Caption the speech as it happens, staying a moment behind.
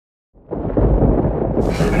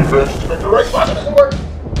The right button doesn't work.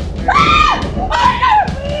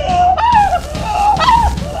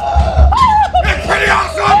 That's pretty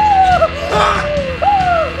awesome!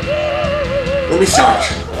 Let me start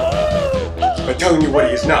by telling you what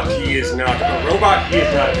he is not. He is not a robot, he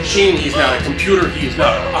is not a machine, he is not a computer, he is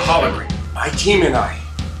not a hologram. My team and I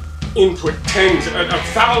input tens of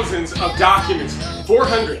thousands of documents,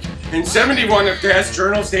 471 of Dad's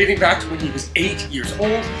journals dating back to when he was 8 years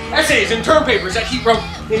old, essays and term papers that he wrote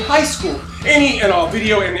in high school, any and all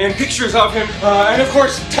video and pictures of him, and of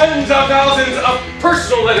course tens of thousands of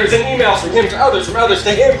personal letters and emails from him to others, from others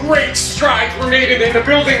to him. Great strides were made in the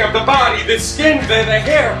building of the body, the skin, the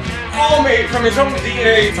hair, all made from his own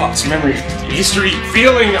DNA, thoughts, memory, history,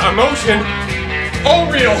 feeling, emotion, all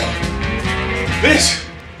real. This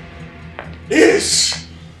is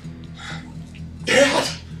Dad.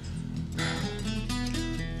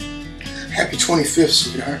 Happy 25th,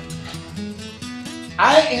 sweetheart.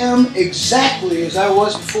 I am exactly as I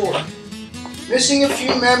was before. Missing a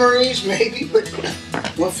few memories, maybe, but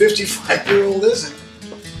what 55-year-old isn't?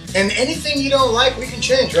 And anything you don't like, we can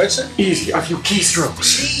change, right, son? Easy, a few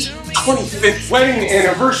keystrokes. 25th wedding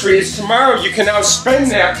anniversary is tomorrow. You can now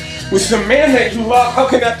spend that with the man that you love. How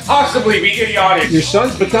can that possibly be idiotic? Your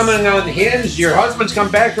son's becoming unhinged. Your husband's come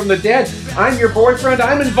back from the dead. I'm your boyfriend.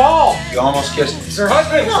 I'm involved. You almost kissed me. He's her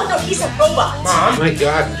husband. No, he's a robot. Mom. My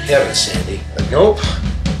God in heaven, Sandy. Nope.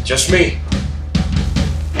 Just me.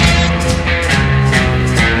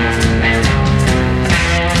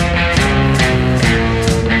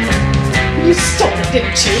 You stole it,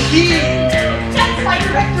 didn't you? That's why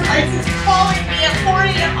Director Lights is calling me at 4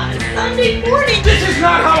 a.m. on a Sunday morning. This is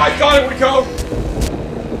not how I thought it would go.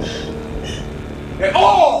 At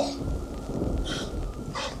all.